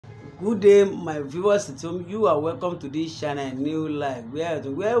Good day, my viewers at home. You are welcome to this channel, New Life,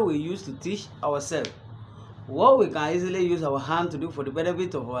 where we used to teach ourselves what we can easily use our hand to do for the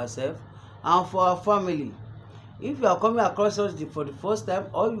benefit of ourselves and for our family. If you are coming across us for the first time,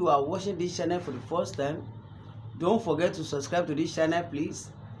 or you are watching this channel for the first time, don't forget to subscribe to this channel, please.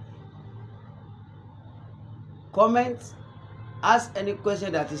 Comment, ask any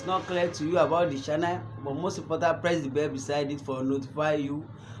question that is not clear to you about the channel, but most important, press the bell beside it for notify you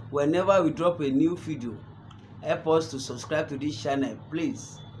whenever we drop a new video. Help us to subscribe to this channel,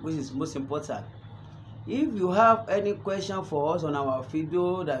 please, which is most important. If you have any question for us on our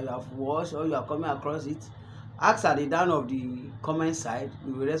video that you have watched or you are coming across it, ask at the down of the comment side.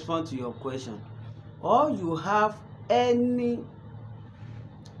 We will respond to your question. Or you have anything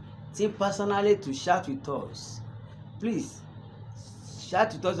personally to chat with us, please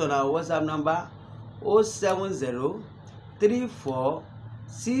chat with us on our WhatsApp number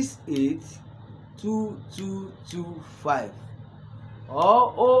 07034682225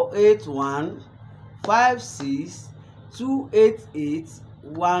 or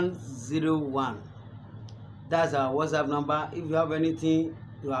 08156288101. That's our WhatsApp number. If you have anything,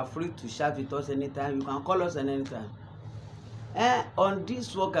 you are free to chat with us anytime. You can call us at any time. And on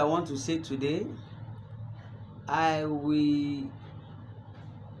this work I want to say today, I will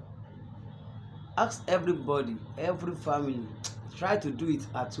ask everybody, every family, try to do it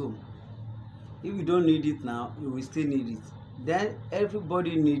at home. If you don't need it now, you will still need it. Then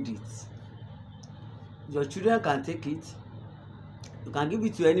everybody need it. Your children can take it. You can give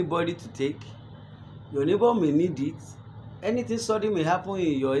it to anybody to take. Your neighbor may need it. Anything sudden may happen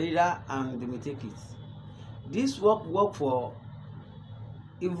in your area and they may take it. This work for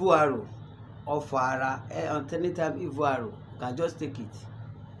evil arrow or for ara, and anytime evil arrow, you can just take it.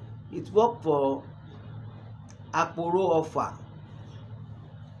 It work for aporo offer.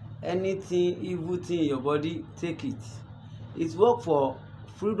 Anything evil thing in your body, take it. It work for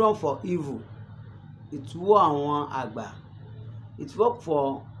freedom for evil. It work àwọn àgbà. It work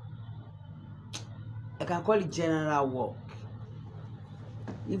for, I can call it general work.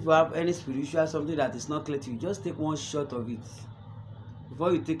 If you have any spiritual something that is not clear to you, just take one shot of it.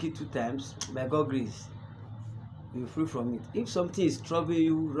 Before you take it 2 times, by God's grace, you're free from it. If something is troubling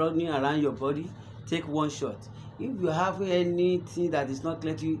you, running around your body, take 1 shot. If you have anything that is not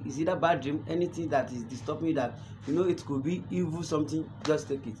clear to you, is either bad dream, anything that is disturbing you, that you know it could be evil something, just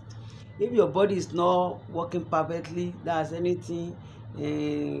take it. If your body is not working perfectly, that's anything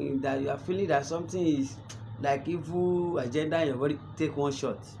that you are feeling that something is like evil agenda in your body, take 1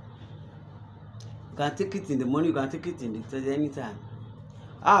 shot. You can take it in the morning, you can take it in the anytime.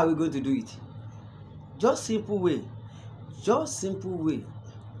 How are we going to do it? Just simple way,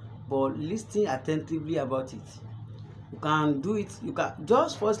 but listen attentively about it. You can do it. You can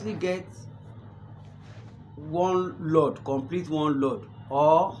just firstly get 1 load, complete 1 load,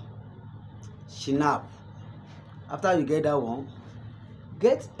 or shinap. After you get that one,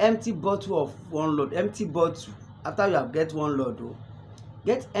 get empty bottle of 1 load, empty bottle. After you have get 1 load,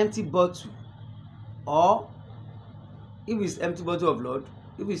 get empty bottle, or if it's empty bottle of load,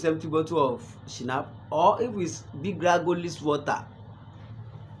 if it's empty bottle of shinap, or if it's big Ragolis water.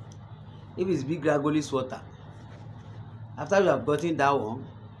 If it's big Ragolis water. After you have gotten that one,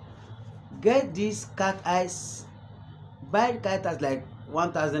 get this cat eyes. Buy cat eyes like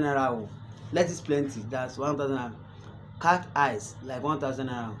 1,000 naira. Let it plenty. That's 1,000 naira. Cat eyes like 1,000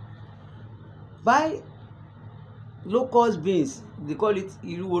 naira. Buy locust beans. They call it.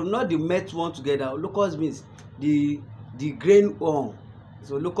 You will not the met one together. Locust beans, the grain one.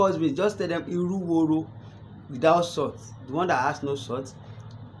 So locust beans, just tell them iruworo without salt. The one that has no salt.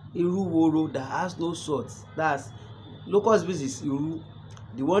 Iruworo that has no salt. That's locust beans is iru.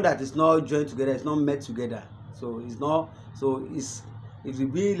 The one that is not joined together, it's not met together. So it's not. So it will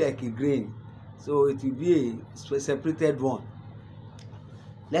be like a grain. So it will be a separated one.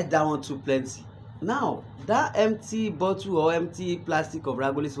 Let that one too plenty. Now that empty bottle or empty plastic of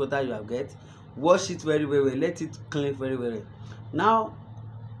Ragolis water you have get, wash it very well. Let it clean very well. Now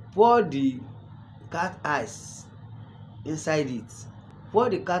pour the cat eyes inside it. Pour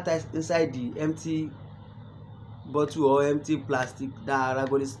the cat eyes inside the empty bottle or empty plastic, that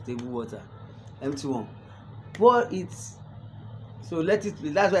Ragolis table water, empty one. Pour it. So let it.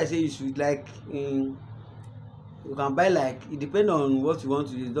 That's why I say you should like. You can buy like, it depends on what you want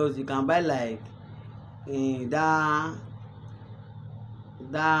to use. You can buy like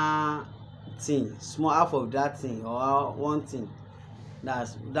that thing, small half of that thing, or 1 thing.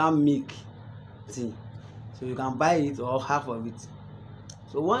 That's that milk thing. So you can buy it or half of it.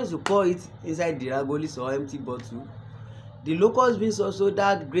 So once you pour it inside the Ragolis or empty bottle, The locust beans also,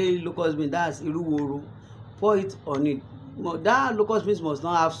 that grey locust bean, that's iruworo, pour it on it. That locust beans must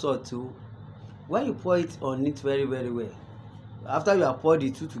not have salt too. When you pour it on it very well, after you have poured the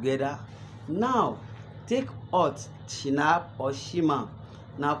two together, now take hot shinap or shima,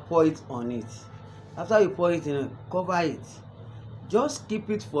 now pour it on it. After you pour it in, cover it. Just keep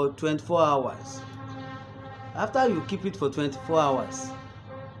it for 24 hours. After you keep it for 24 hours,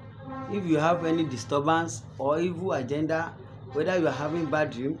 if you have any disturbance or evil agenda, whether you are having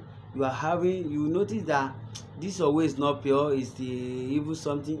bad dream, you notice that this always not pure, is the evil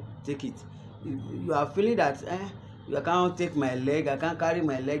something, take it. You are feeling that I can't take my leg, I can't carry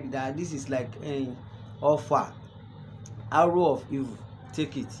my leg, that this is like offer, arrow of evil,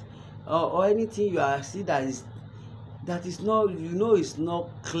 take it. Or anything you are see that is not, it's not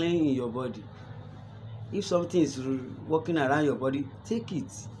clean in your body. If something is walking around your body, take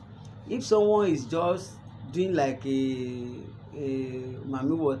it. If someone is just doing like a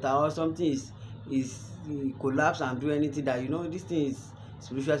mami water or something is collapse and do anything that this thing is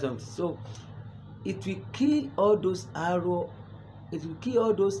spiritual something, so it will kill all those arrow, it will kill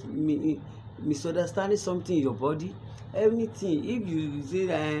all those misunderstanding something in your body, everything. If you say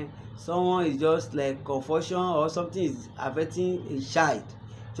that someone is just like confusion or something is affecting a child,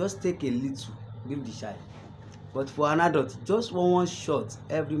 just take a little, give the child. But for an adult, just one shot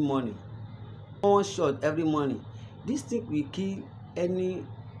every morning. One shot every morning. This thing will kill any.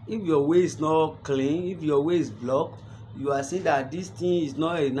 If your way is not clean, if your way is blocked, you are saying that this thing is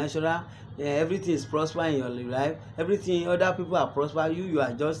not a natural. Everything is prosper in your life. Everything, other people are prosper. You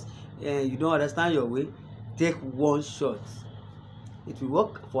are just you don't understand your way. Take one shot. It will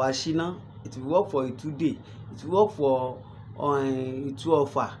work for Ashina. It will work for Itude. It will work for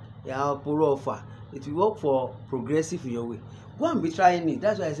Ituofa, Porofa. It will work for progressive in your way. Go and be trying it.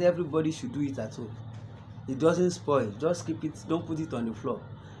 That's why I say everybody should do it at home. It doesn't spoil. Just keep it. Don't put it on the floor.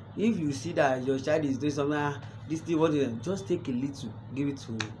 If you see that your child is doing something, this thing, just take a little, give it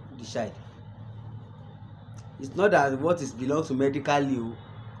to the child. It's not that what is belongs to medically.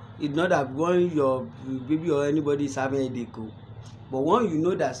 It's not that when your baby or anybody is having a headache. But when you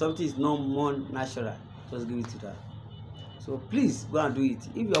know that something is not more natural, just give it to that. So please go and do it.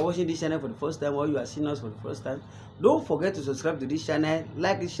 If you are watching this channel for the first time or you are seeing us for the first time, don't forget to subscribe to this channel,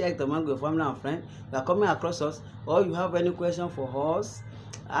 like this, share it among your family and friends that are coming across us, or you have any question for us,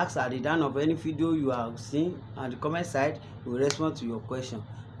 ask at the down of any video you have seen on the comment side. We will respond to your question.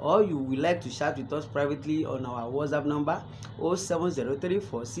 Or you would like to chat with us privately on our WhatsApp number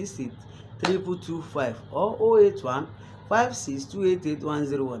 07034683225 or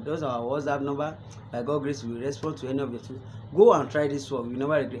 08156288101. Those are our WhatsApp number. By God grace, we will respond to any of the two. Go and try this one. You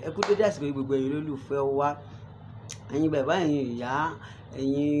never regret. Ẹ kú dédé àsìkò gbogbo ẹ̀yin olólùfẹ́ wa. Ẹ̀yin bàbá, ẹ̀yin ìyá,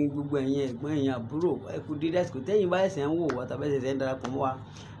 ẹ̀yin gbogbo ẹ̀yin ẹ̀gbọ́n, ẹ̀yin àbúrò. Ẹ kú dédé àsìkò tẹ́yin bá ẹ̀sẹ̀ ń wò wá tàbí ẹ̀sẹ̀ ń darapọ̀ mọ́ wa.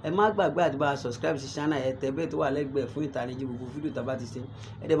 Ẹ má gbàgbé àti bá a subscribe sí channel ẹ tẹ bẹ́ẹ̀ tó wà lẹ́gbẹ̀ẹ́ fún ìtanijí gbogbo fídíò tá a bá ti ṣe.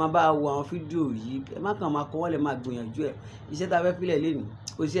 Ẹ dẹ̀ máa bá a wo àwọn fídíò yìí. Ẹ má kàn máa kọ́ wọ́n lẹ̀ máa gbìyànjú ẹ̀. Iṣẹ́ tá a fẹ́ fílẹ̀ lénìí,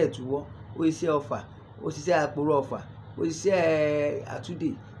 ó ṣiṣẹ́ ìtúwọ́, ó ṣiṣẹ́ ọfà, ó ṣiṣẹ́ àpòrò ọfà, ó ṣiṣẹ́ àtúndè,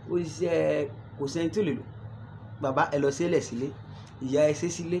 ó ṣiṣẹ́ kò sẹ́ni tí ò lè lò. Bàbá ẹ lọ sílẹ̀ sílé, ìyá ẹ ṣe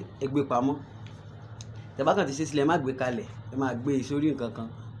sílé, ẹ gbé pamọ́. Tẹ́ bá kàn ti ṣe sílẹ̀, ẹ má gbé kalẹ̀, ẹ má gbé sórí nǹkan kan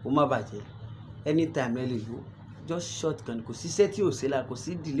kó má bàjẹ́. Anytime ẹ lè lò, just short kan, kò síṣẹ́ tí ò ṣe la, kò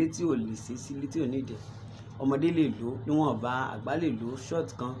sí ìdílé tí ò lè ṣe sílé tí ò ní ìdẹ. Ọmọdé lè lò níwọ̀nba, àgbà lè lò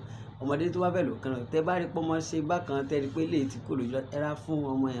short kan. Ọmọdé tó bá fẹ́ lò kan, tẹ́ bá rí pọ́nmọ́ ṣe bákan, tẹ́ rí pé lè ti kó lójú, ẹ rá fún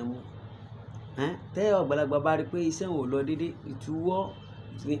ọmọ yẹn mu. Tẹ́ ọ̀gbàlagbà bá rí pé iṣẹ́ wọn ò lọ dédé, ìtúwọ́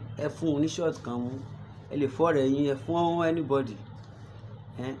ẹ fún un ní short kan mu. Ẹ lè fọ́ rẹ̀ yín, ẹ fún anybody.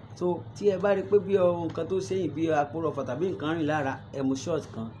 So tí ẹ bá rí pé bí nǹkan tó ṣe yín bí àpòrò ọfà tàbí nǹkan rìn lára, ẹ mú short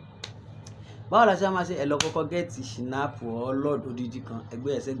kan. Báwo la ṣe máa ṣe? Ẹ lọ kọ́kọ́ gẹ́ẹ̀tì ṣìnáàpù ọlọ́dún odidi kan,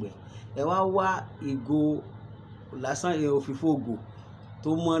 ẹgbẹ́ ẹsẹ̀gbẹ́. Ẹ wá ìgò lásán, òfìfo ògò tó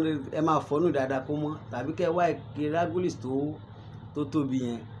mọ́, ẹ máa fọ́nù dáadáa kó mọ́, tàbí kẹ́ wá ike ragulis tó tóbi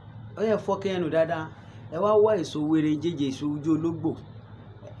yẹn. Ó yẹ fọ́ kẹ́yìn nù dáadáa. Ẹ wá èso wèrè jẹjẹ, èso ojú ológbò.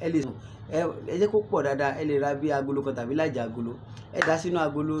 Ẹ lè sùn. Ẹ jẹ́ kó pọ̀ dáadáa. Ẹ lè ra bí agolo kan tàbí lájà agolo. Ẹ dá sínú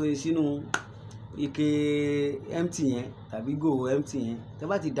agolo, sínú ike empty yẹn tàbí go empty yẹn. Tẹ́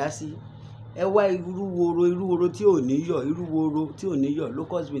bá ti dá sí, ẹ wá irúworo tí ò ní yọ̀, irúworo tí ò ní yọ̀,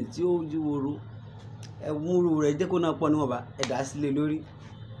 locust bean tí ó woro. Ẹ múru rẹ̀, jẹ́ kó náà pọ̀ níwọ̀nba. Ẹ dá sílé lórí.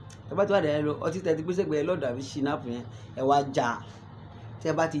 Tẹ́ bá ti wá dà ẹ lọ, ọtí tẹ́ ti gbé sẹ́gbẹ̀ẹ́ lọ́dọ̀ àbí ṣìnáàpù yẹn, ẹ wá já.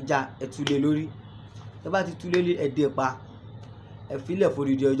 Tẹ́ bá ti já, ẹ tú lé lórí. Tẹ́ bá ti tú lé lórí, ẹ dé pa. Ẹ filẹ̀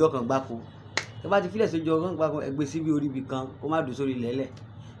fòdìdí ọjọ́ kan gbáko. Tẹ́ bá ti filẹ̀ sójú ọjọ́ kan gbáko, ẹ gbé síbi orí ibi kan kó má dùn sórí lẹ́lẹ̀.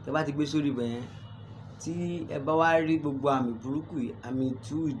 Tẹ́ bá ti gbé sórí ibẹ̀ yẹn, tí ẹ bá wá rí gbogbo àmì burúkú yìí, àmì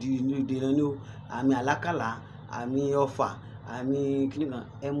tú ìdènà ní o, àmì àlákàlà, àmì ọfà, àmì kíní kan,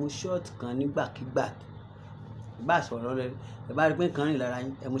 ẹ mú short kan nígbàkigbà. Bá sọ̀rọ̀ rẹ, ẹ bá rí pé nǹkan rìn lára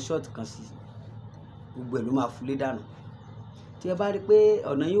yín, ẹ mú short kan sí, gbogbo ẹ̀ ló máa fúlé dànù. Tí ẹ bá rí pé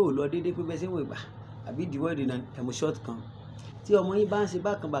ọ̀nà yín ò lọ déédéé pé bẹ́ẹ̀ ṣe ń wò ìgbà àbí ìdíwọ́ ìdènà, ẹ mú short kan. Tí ọmọ yín bá ń ṣe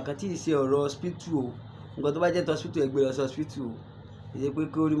bákan bákan tí ì ṣe ọ̀rọ̀ hospital o, nǹkan tó bá jẹ́ hospital ẹ gbé lọ sí hospital o, èyí pé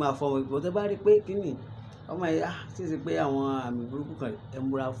kí orí máa fọ́ ọmọ ìgbà tó bá rí pé kíní ọmọ yẹn ṣe é ṣe pé àwọn àmì burúkú kan ẹ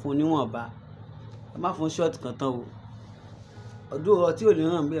múra fún níwọ̀nba, ẹ má fún short kan tán o. Ọdún ọtí ò ní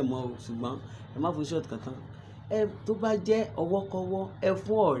hàn bẹ́ẹ̀ mọ́ o, ṣùgbọ́n ẹ má fún short kan tán. Ẹ tó bá jẹ́ ọwọ́kọ́wọ́, ẹ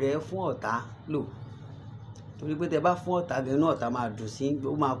fún ọ̀rẹ́ fún ọ̀tá lò, torí pé tẹ bá fún ọ̀tá gan inú ọ̀tá máa dùn sí,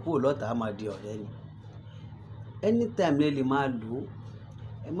 ó máa kúrò lọ́tá máa di ọ̀rẹ́ ni. Anytime lẹ lè máa lò ó,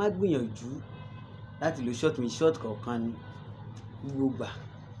 ẹ má gbìyànjú láti lo short mi, short kọ̀ọ̀kan ni gbogbo gbà.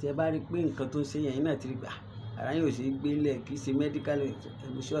 Tí ẹ bá rí pé nǹkan tó ń ṣe yẹn náà ti rí gbà, ara yín ò ṣe é gbélé, kì í ṣe medical, ẹ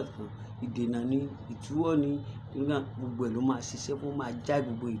mú short kan, ìdènà ni, ìtúwọ́ ni, nígbà gbogbo ẹ̀ ló máa ṣiṣẹ́ fún, máa já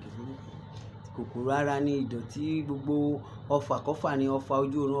gbogbo ìdòwú. Kòkòrò ara ní ìdọ̀tí, gbogbo ọfà kọ́fà ni, ọfà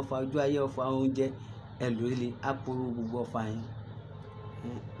ojú oorun, ọfà ojú ayé, ọfà oúnjẹ, ẹ lò ó lè àpòrò gbogbo ọfà yẹn.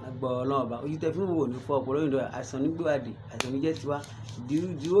 Lágbára Ọlọ́run Ọba, ojú tẹ fi ń wò ní fọ́ ọ̀pọ̀lọpọ̀ ìdọ̀ àìsàn nígbàdì, àìsàn níjẹ́ tiwa,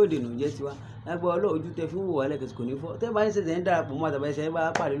 ìdíwọ́ ìdènà jẹ́ tiwa. Lágbára Ọlọ́run, ojú tẹ fi ń wò wá lẹ́kẹ̀ẹ́ kò ní fọ́. Tẹ́ bá ń ṣẹ̀ṣẹ̀ ń darapọ̀ mọ́ àtàbí ẹ̀ṣẹ̀ bá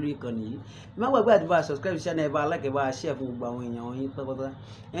pàdé lórí ìkànnì yìí, ẹ má gbàgbé àti bá subscribe sí channel, ẹ bá like, ẹ bá share fún gbogbo àwọn èèyàn yín pátápátá.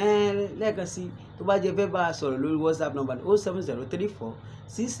 Lẹ́ẹ̀kan sí, tó bá jẹ́ fẹ́ bá a sọ̀rọ̀ lórí WhatsApp number 07034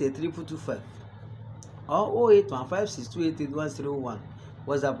 683225 or 08156288101,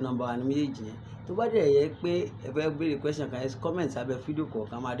 WhatsApp number wa ni méjèèjì yẹn. Tó bá dẹ̀ yẹ pé ẹ fẹ́ béèrè question kan, ẹ comment abẹ́ fídíò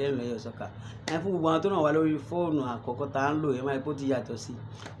kọ̀ọ̀kan, máa dẹ́rìn lẹ́yọ̀ sọ́kà. Fún gbogbo àwọn tó ràn wá lórí fóònù àkọ́kọ́ tá ń lò, ẹ máa rí pé ó ti yàtọ̀ sí.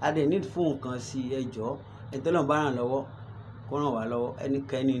 A dẹ̀ need fóònù kan sí, ẹ jọ̀ọ́, ẹ tọ́lọ̀ bá ràn lọ́wọ́ kó ràn wá lọ́wọ́,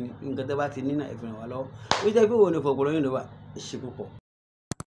 ẹnikẹ́ni nǹkan tẹ́ bá ti ní náà ẹ fi ràn wá lọ́wọ́. Ó jẹ́ pé wo ni fọ̀pọ̀lọpọ̀ yín ló wà, ẹ ṣe púpọ̀.